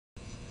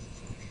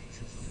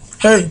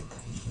Hey,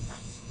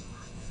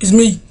 it's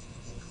me,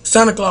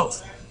 Santa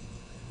Claus.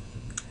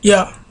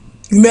 Yeah,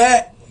 you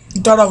mad?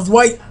 You thought I was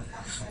white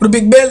with a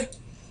big belly?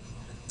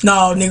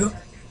 Nah, nigga.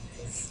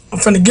 I'm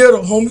from the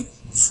ghetto, homie.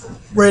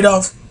 Right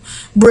off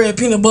bread,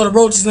 peanut butter,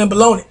 roaches, and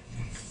bologna.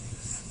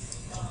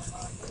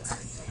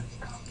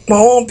 My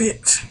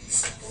armpits,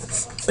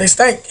 they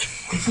stink.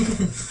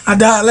 I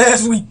died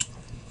last week.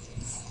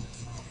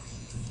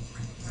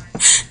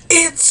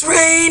 It's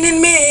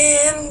raining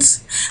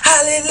men's,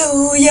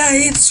 hallelujah,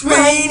 it's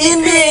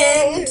raining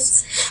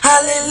men's,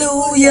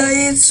 hallelujah,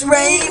 it's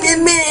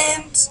raining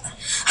men's,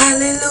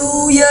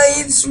 hallelujah,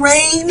 it's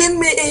raining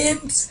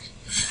men's.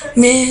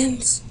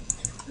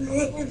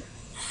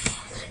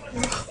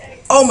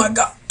 Oh my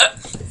God.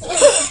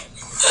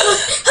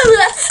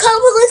 Call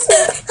police.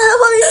 Oh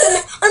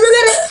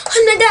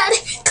my God.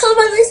 Call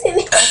police.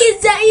 He's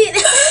dying.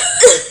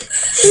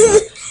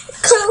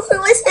 Call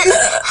police.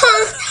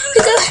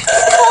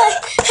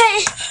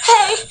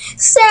 Hey,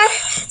 sir.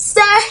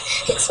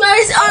 It smells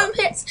his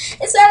armpits.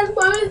 It smells his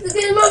armpits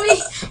again, mommy,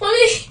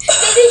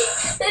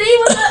 daddy,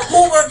 what's up?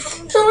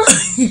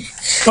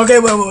 Okay,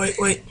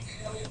 wait.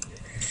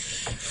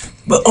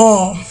 But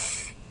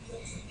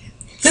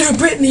little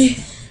Brittany,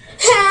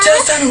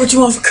 tell Santa what you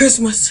want for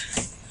Christmas.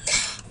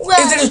 Well,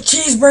 is it a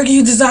cheeseburger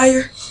you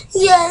desire?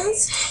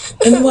 Yes.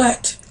 And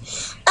what?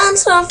 And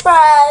some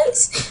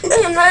fries.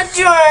 And a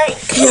drink.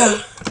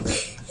 Yeah.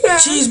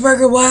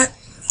 Cheeseburger what?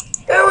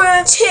 I want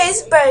a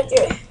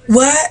cheeseburger.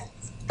 What?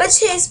 A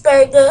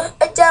cheeseburger.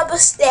 A double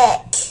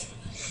stack.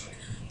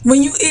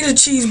 When you eat a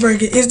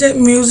cheeseburger, is that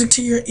music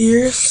to your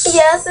ears?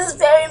 Yes, it's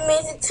very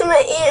music to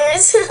my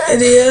ears.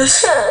 It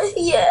is?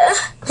 Yeah.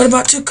 What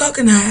about 2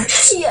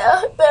 coconuts?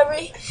 Yeah,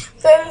 very.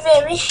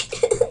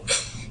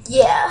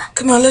 Yeah.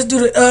 Come on, let's do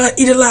the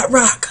Eat a Lot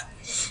rock.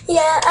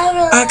 Yeah, I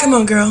really. Alright, come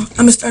on, girl. I'm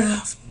gonna start it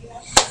off.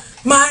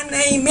 My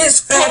name is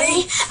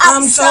Fatty.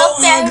 I'm so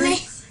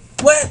hungry.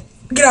 What?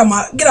 Get off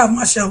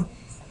my show.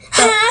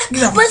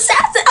 Get off. What's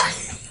that?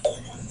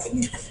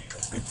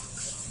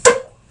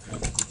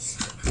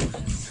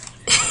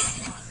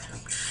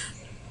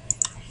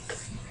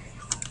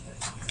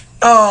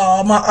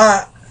 Oh, my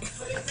eye.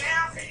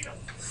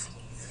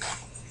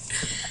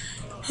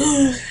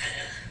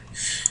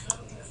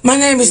 My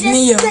name is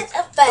Nia.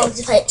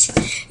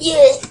 You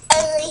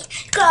only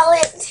call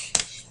it.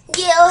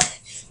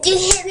 You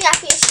hit me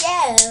off your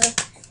show.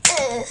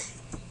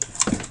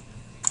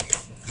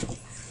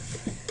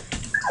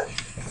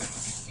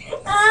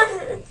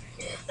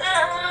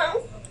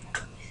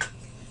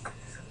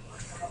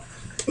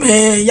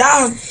 Man,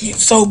 y'all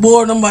so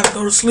bored. I'm about to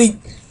go to sleep.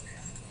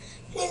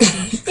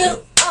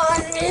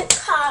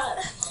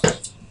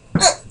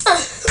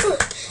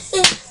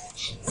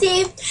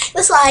 See,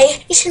 that's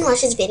why you shouldn't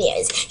watch his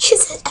videos.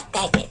 He's a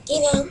faggot, you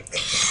know.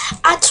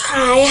 I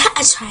try,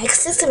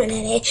 because it's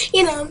community,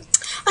 you know.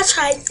 I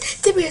tried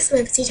to be a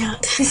celebrity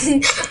child.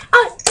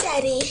 Oh,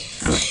 daddy,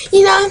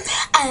 you know,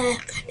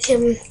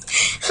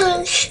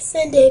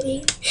 son,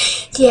 daddy,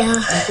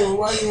 yeah. So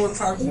why you want to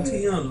talk to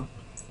Tiana?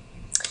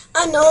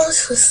 I know I'm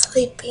so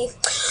sleepy.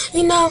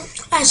 You know,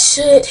 I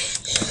should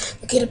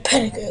get a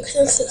pedicure because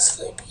I'm so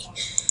sleepy.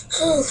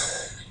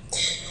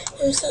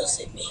 I'm so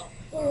sleepy.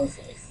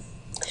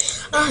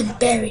 I'm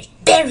very,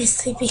 very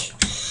sleepy.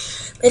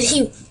 But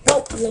he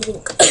won't let me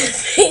go.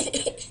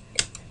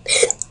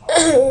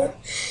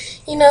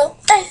 You know,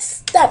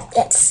 stop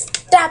that.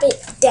 Stop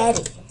it,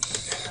 daddy.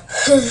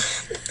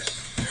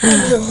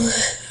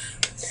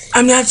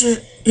 I'm not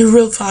your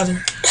real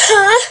father.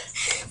 Huh?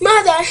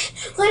 Mother,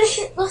 what does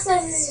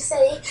he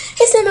say?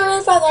 He said my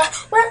real father.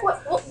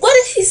 What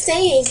is he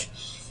saying?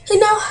 You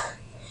know?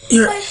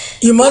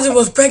 Your mother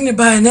was pregnant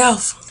by an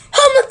elf.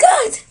 Oh my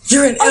God!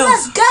 You're an elf. Oh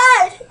my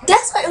God!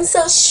 That's why I'm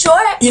so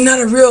short. You're not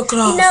a real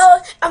Claus. You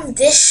know, I'm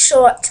this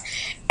short.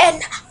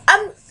 And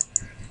I'm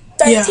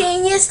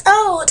 13 years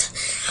old.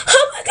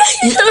 Oh my God!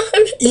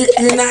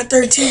 You're not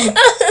 13.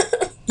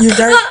 You're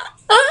dirty.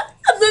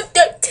 I'm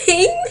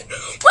 13?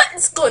 What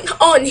is going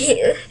on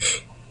here?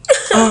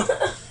 Oh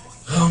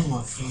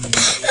my God.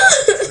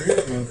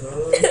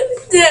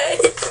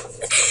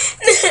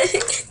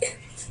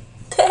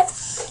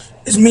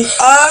 It's me,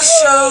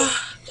 Usher.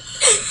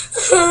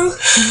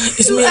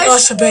 It's me,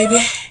 Usher, baby.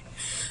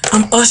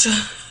 I'm Usher.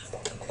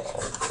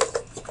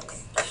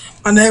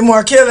 My name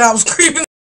Marquette. I was creeping.